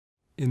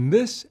In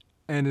this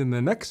and in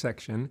the next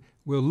section,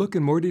 we'll look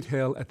in more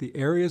detail at the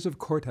areas of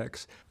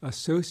cortex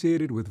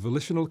associated with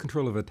volitional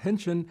control of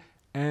attention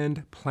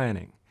and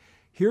planning.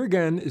 Here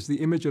again is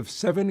the image of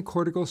 7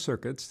 cortical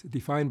circuits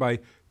defined by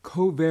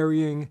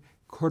covarying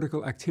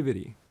cortical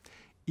activity.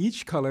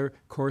 Each color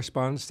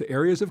corresponds to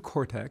areas of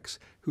cortex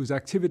whose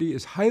activity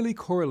is highly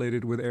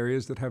correlated with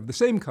areas that have the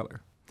same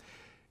color.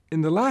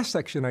 In the last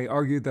section, I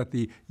argued that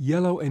the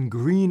yellow and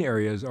green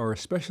areas are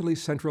especially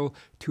central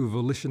to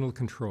volitional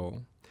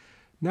control.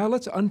 Now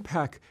let's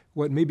unpack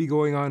what may be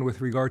going on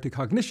with regard to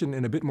cognition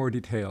in a bit more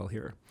detail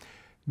here.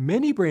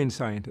 Many brain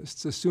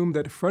scientists assume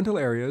that frontal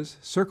areas,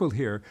 circled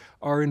here,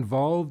 are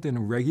involved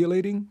in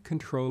regulating,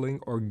 controlling,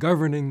 or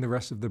governing the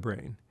rest of the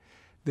brain.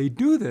 They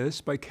do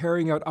this by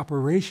carrying out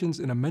operations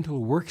in a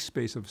mental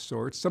workspace of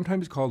sorts,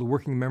 sometimes called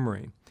working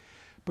memory.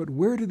 But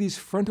where do these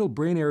frontal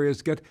brain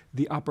areas get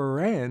the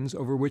operands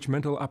over which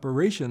mental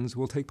operations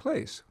will take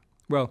place?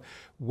 Well,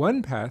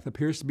 one path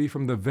appears to be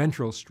from the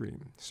ventral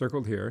stream,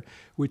 circled here,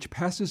 which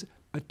passes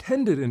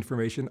attended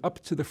information up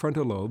to the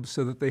frontal lobes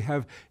so that they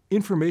have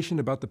information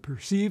about the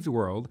perceived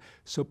world,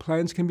 so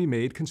plans can be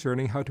made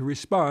concerning how to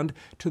respond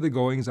to the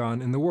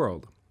goings-on in the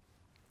world.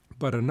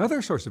 But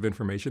another source of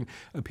information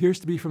appears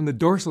to be from the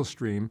dorsal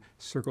stream,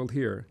 circled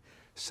here.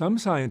 Some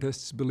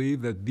scientists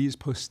believe that these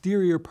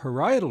posterior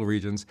parietal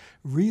regions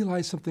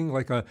realize something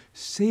like a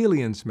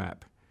salience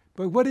map.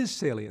 But what is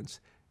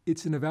salience?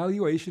 It's an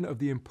evaluation of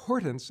the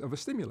importance of a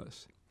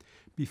stimulus.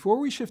 Before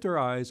we shift our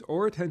eyes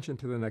or attention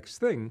to the next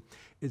thing,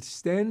 it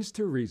stands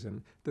to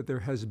reason that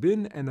there has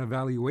been an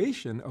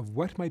evaluation of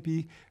what might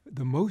be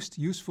the most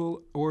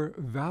useful or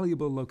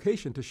valuable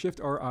location to shift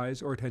our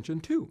eyes or attention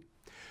to.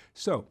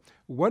 So,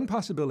 one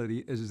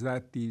possibility is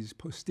that these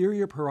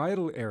posterior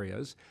parietal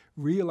areas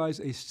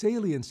realize a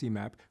saliency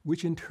map,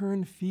 which in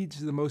turn feeds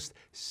the most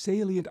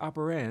salient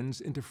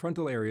operands into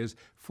frontal areas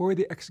for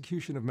the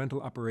execution of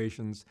mental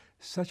operations,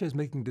 such as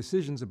making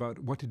decisions about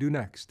what to do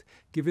next,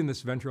 given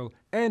this ventral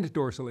and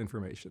dorsal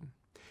information.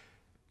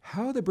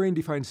 How the brain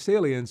defines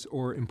salience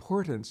or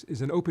importance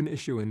is an open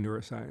issue in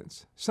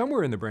neuroscience.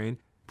 Somewhere in the brain,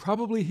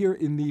 probably here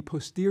in the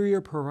posterior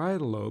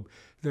parietal lobe,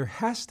 there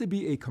has to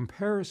be a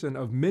comparison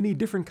of many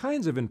different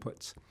kinds of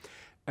inputs.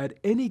 At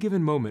any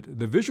given moment,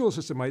 the visual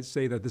system might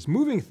say that this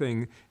moving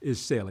thing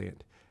is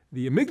salient.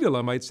 The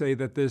amygdala might say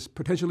that this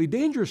potentially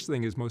dangerous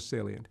thing is most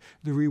salient.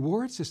 The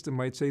reward system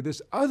might say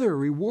this other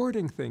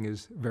rewarding thing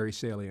is very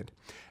salient.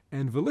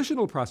 And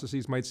volitional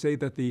processes might say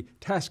that the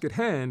task at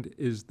hand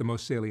is the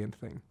most salient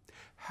thing.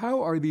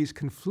 How are these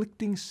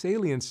conflicting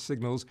salience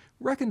signals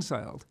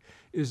reconciled?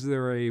 Is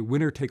there a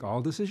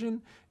winner-take-all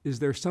decision? Is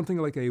there something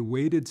like a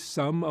weighted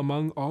sum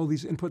among all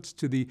these inputs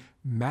to the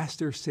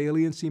master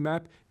saliency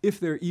map, if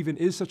there even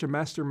is such a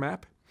master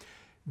map?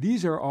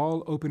 These are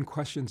all open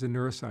questions in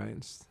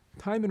neuroscience.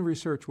 Time and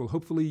research will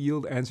hopefully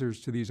yield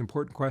answers to these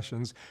important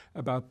questions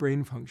about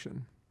brain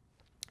function.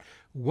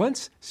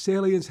 Once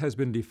salience has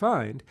been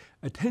defined,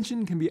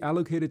 attention can be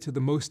allocated to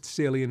the most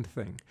salient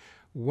thing.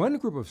 One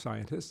group of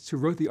scientists who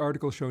wrote the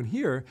article shown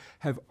here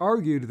have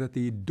argued that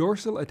the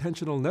dorsal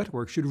attentional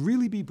network should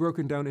really be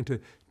broken down into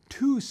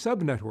 2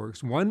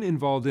 subnetworks, one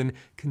involved in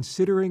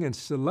considering and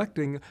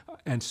selecting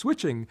and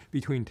switching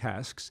between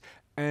tasks,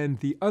 and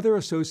the other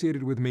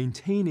associated with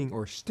maintaining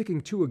or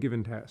sticking to a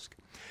given task.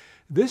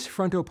 This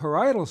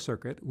frontoparietal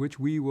circuit, which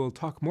we will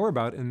talk more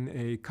about in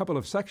a couple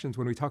of sections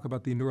when we talk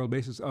about the neural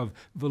basis of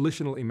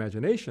volitional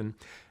imagination,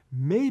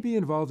 may be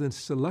involved in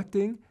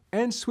selecting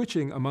and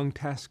switching among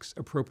tasks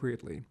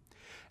appropriately.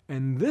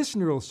 And this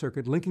neural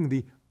circuit linking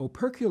the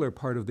opercular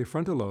part of the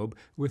frontal lobe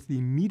with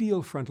the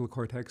medial frontal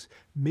cortex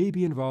may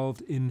be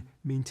involved in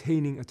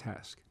maintaining a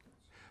task.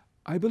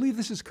 I believe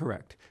this is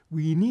correct.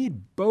 We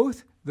need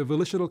both the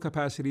volitional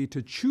capacity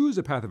to choose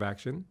a path of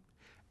action,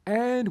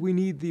 and we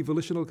need the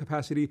volitional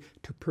capacity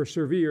to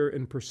persevere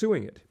in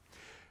pursuing it.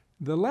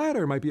 The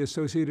latter might be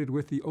associated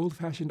with the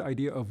old-fashioned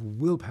idea of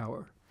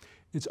willpower.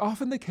 It's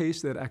often the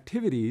case that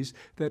activities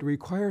that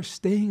require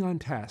staying on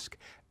task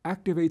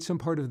activate some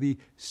part of the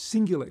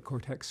cingulate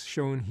cortex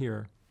shown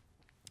here.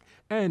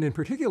 And in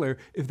particular,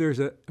 if there's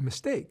a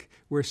mistake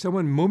where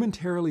someone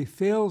momentarily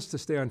fails to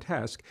stay on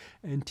task,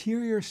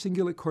 anterior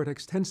cingulate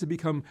cortex tends to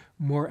become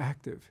more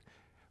active.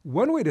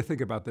 One way to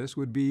think about this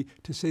would be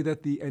to say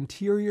that the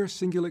anterior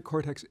cingulate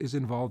cortex is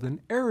involved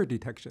in error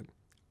detection.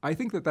 I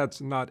think that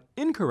that's not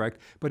incorrect,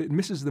 but it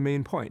misses the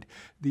main point.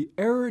 The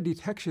error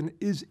detection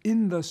is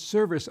in the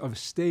service of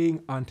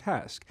staying on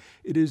task.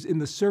 It is in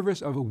the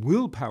service of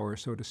willpower,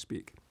 so to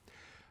speak.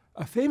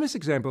 A famous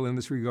example in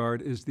this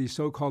regard is the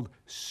so-called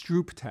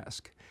Stroop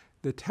Task.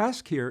 The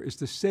task here is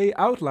to say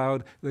out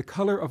loud the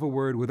color of a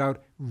word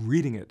without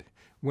reading it.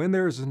 When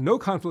there is no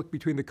conflict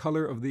between the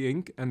color of the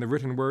ink and the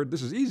written word,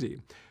 this is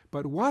easy.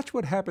 But watch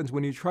what happens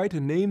when you try to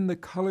name the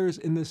colors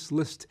in this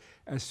list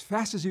as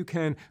fast as you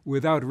can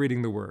without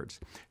reading the words.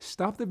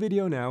 Stop the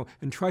video now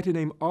and try to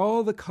name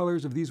all the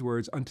colors of these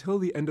words until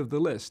the end of the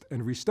list,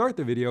 and restart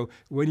the video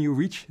when you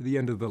reach the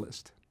end of the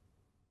list.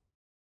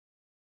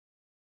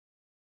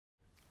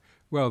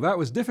 Well, that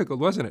was difficult,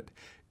 wasn't it?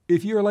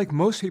 If you're like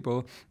most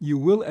people, you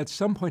will at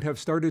some point have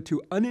started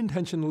to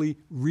unintentionally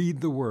read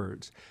the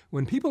words.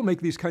 When people make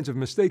these kinds of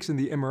mistakes in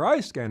the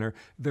MRI scanner,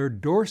 their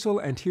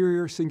dorsal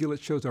anterior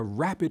cingulate shows a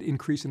rapid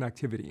increase in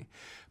activity.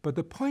 But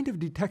the point of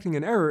detecting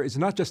an error is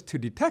not just to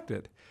detect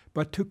it,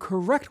 but to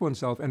correct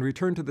oneself and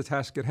return to the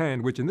task at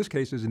hand, which in this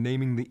case is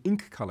naming the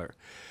ink color.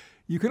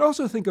 You can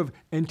also think of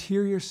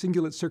anterior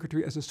cingulate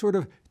circuitry as a sort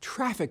of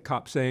traffic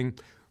cop saying,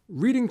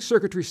 "Reading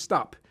circuitry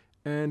stop,"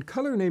 and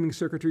color naming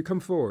circuitry come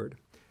forward.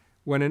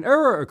 When an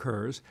error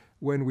occurs,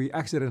 when we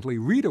accidentally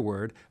read a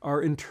word,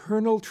 our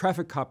internal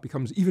traffic cop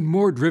becomes even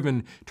more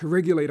driven to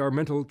regulate our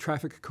mental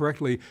traffic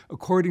correctly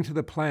according to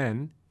the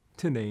plan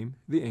to name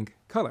the ink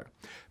color.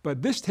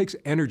 But this takes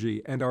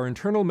energy, and our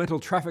internal mental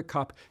traffic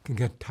cop can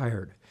get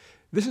tired.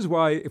 This is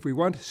why, if we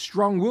want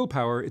strong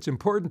willpower, it's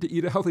important to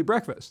eat a healthy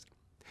breakfast.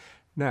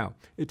 Now,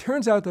 it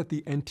turns out that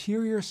the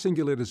anterior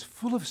cingulate is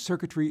full of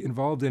circuitry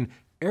involved in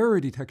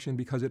error detection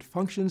because it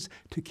functions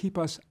to keep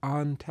us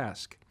on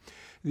task.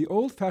 The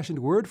old-fashioned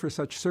word for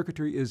such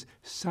circuitry is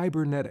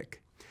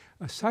cybernetic.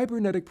 A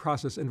cybernetic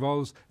process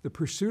involves the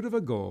pursuit of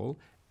a goal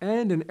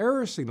and an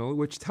error signal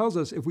which tells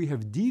us if we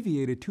have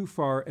deviated too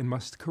far and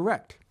must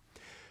correct.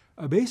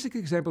 A basic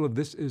example of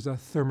this is a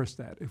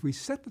thermostat. If we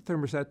set the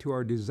thermostat to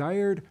our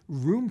desired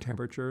room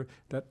temperature,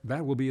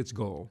 that will be its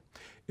goal.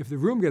 If the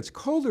room gets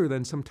colder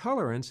than some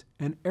tolerance,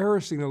 an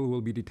error signal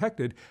will be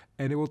detected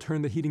and it will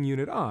turn the heating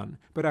unit on.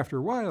 But after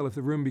a while, if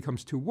the room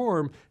becomes too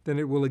warm, then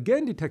it will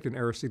again detect an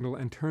error signal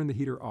and turn the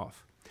heater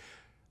off.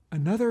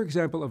 Another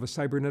example of a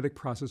cybernetic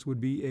process would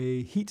be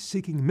a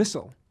heat-seeking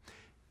missile.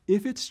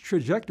 If its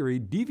trajectory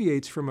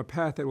deviates from a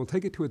path that will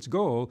take it to its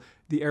goal,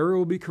 the error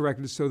will be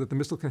corrected so that the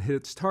missile can hit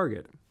its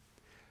target.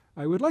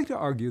 I would like to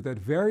argue that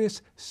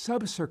various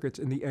subcircuits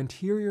in the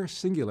anterior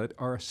cingulate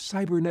are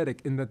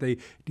cybernetic in that they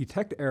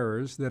detect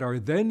errors that are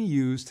then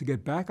used to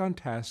get back on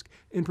task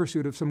in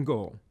pursuit of some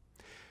goal.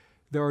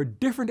 There are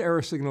different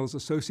error signals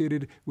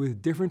associated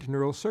with different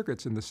neural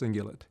circuits in the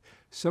cingulate.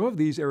 Some of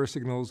these error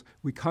signals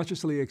we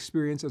consciously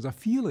experience as a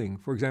feeling,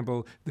 for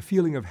example, the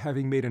feeling of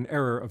having made an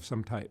error of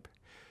some type.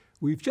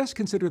 We've just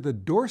considered the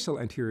dorsal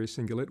anterior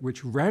cingulate,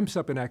 which ramps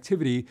up in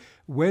activity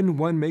when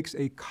one makes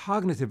a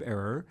cognitive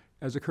error,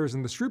 as occurs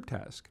in the Stroop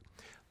task.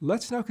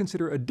 Let's now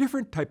consider a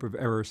different type of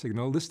error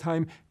signal, this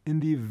time in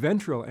the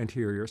ventral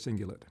anterior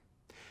cingulate.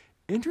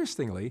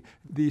 Interestingly,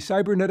 the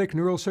cybernetic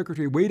neural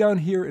circuitry way down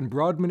here in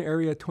Brodmann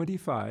area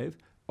 25,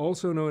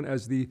 also known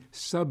as the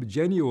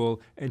subgenual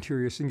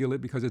anterior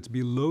cingulate because it's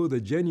below the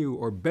genu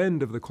or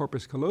bend of the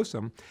corpus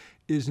callosum,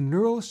 is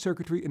neural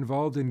circuitry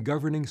involved in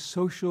governing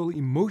social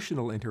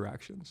emotional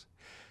interactions.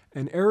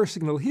 An error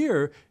signal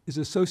here is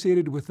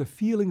associated with the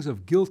feelings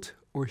of guilt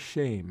or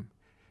shame.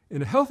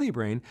 In a healthy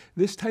brain,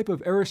 this type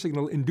of error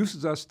signal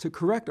induces us to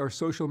correct our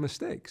social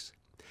mistakes.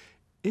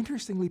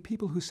 Interestingly,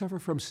 people who suffer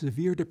from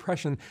severe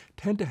depression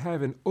tend to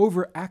have an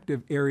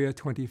overactive area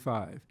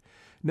 25.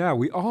 Now,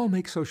 we all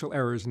make social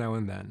errors now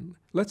and then.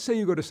 Let's say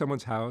you go to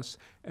someone's house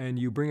and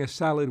you bring a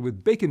salad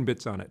with bacon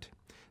bits on it.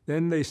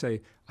 Then they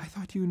say, "I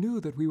thought you knew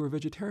that we were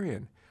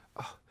vegetarian."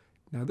 Oh,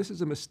 now this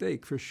is a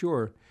mistake for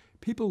sure.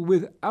 People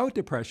without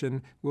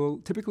depression will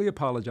typically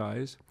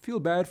apologize,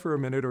 feel bad for a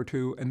minute or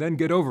two, and then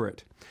get over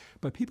it.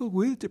 But people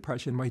with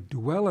depression might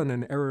dwell on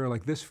an error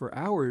like this for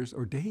hours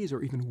or days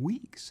or even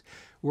weeks.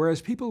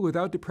 Whereas people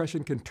without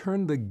depression can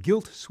turn the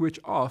guilt switch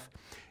off,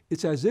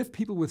 it's as if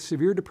people with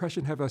severe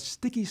depression have a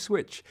sticky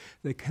switch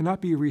that cannot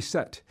be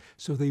reset,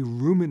 so they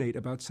ruminate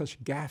about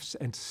such gaffes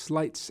and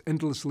slights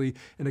endlessly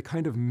in a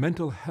kind of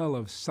mental hell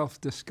of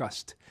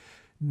self-disgust.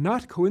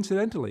 Not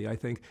coincidentally, I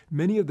think,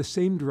 many of the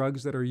same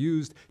drugs that are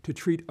used to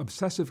treat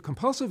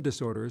obsessive-compulsive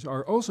disorders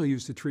are also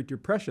used to treat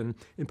depression,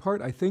 in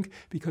part, I think,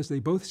 because they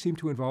both seem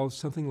to involve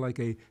something like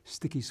a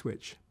sticky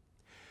switch.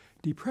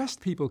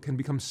 Depressed people can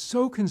become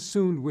so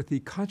consumed with the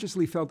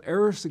consciously felt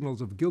error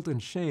signals of guilt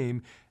and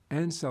shame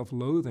and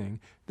self-loathing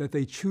that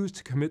they choose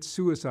to commit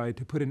suicide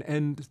to put an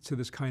end to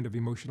this kind of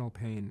emotional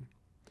pain.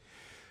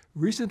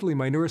 Recently,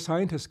 my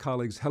neuroscientist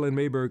colleagues Helen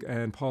Mayberg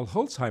and Paul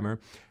Holzheimer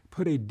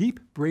put a deep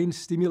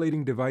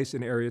brain-stimulating device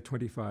in Area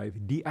 25,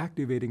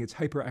 deactivating its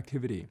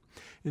hyperactivity.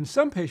 In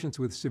some patients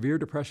with severe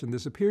depression,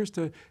 this appears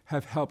to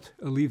have helped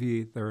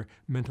alleviate their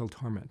mental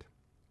torment.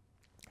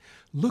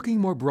 Looking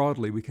more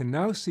broadly, we can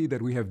now see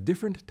that we have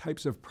different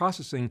types of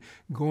processing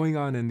going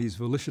on in these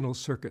volitional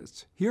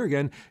circuits. Here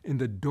again, in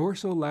the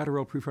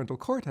dorsolateral prefrontal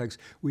cortex,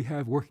 we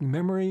have working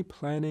memory,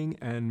 planning,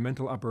 and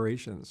mental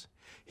operations.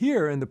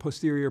 Here, in the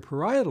posterior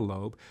parietal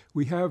lobe,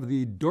 we have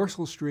the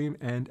dorsal stream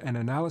and an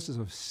analysis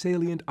of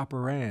salient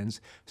operands,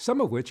 some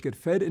of which get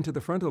fed into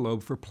the frontal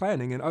lobe for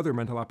planning and other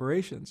mental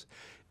operations.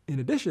 In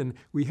addition,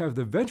 we have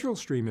the ventral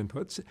stream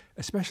inputs,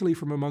 especially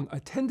from among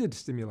attended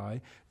stimuli,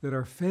 that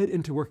are fed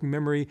into working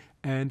memory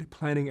and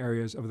planning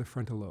areas of the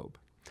frontal lobe.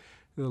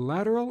 The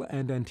lateral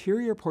and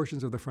anterior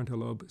portions of the frontal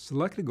lobe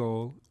select a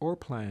goal or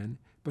plan,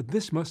 but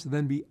this must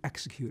then be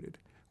executed.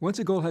 Once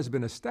a goal has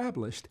been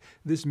established,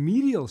 this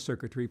medial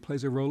circuitry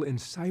plays a role in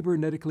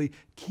cybernetically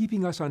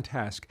keeping us on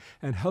task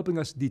and helping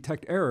us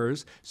detect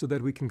errors so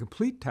that we can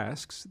complete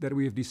tasks that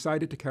we have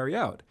decided to carry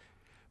out.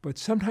 But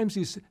sometimes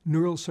these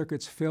neural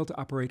circuits fail to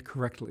operate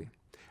correctly,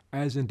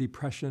 as in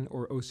depression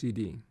or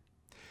OCD.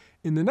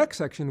 In the next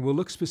section, we'll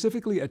look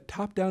specifically at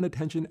top-down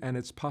attention and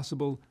its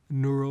possible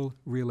neural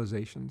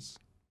realizations.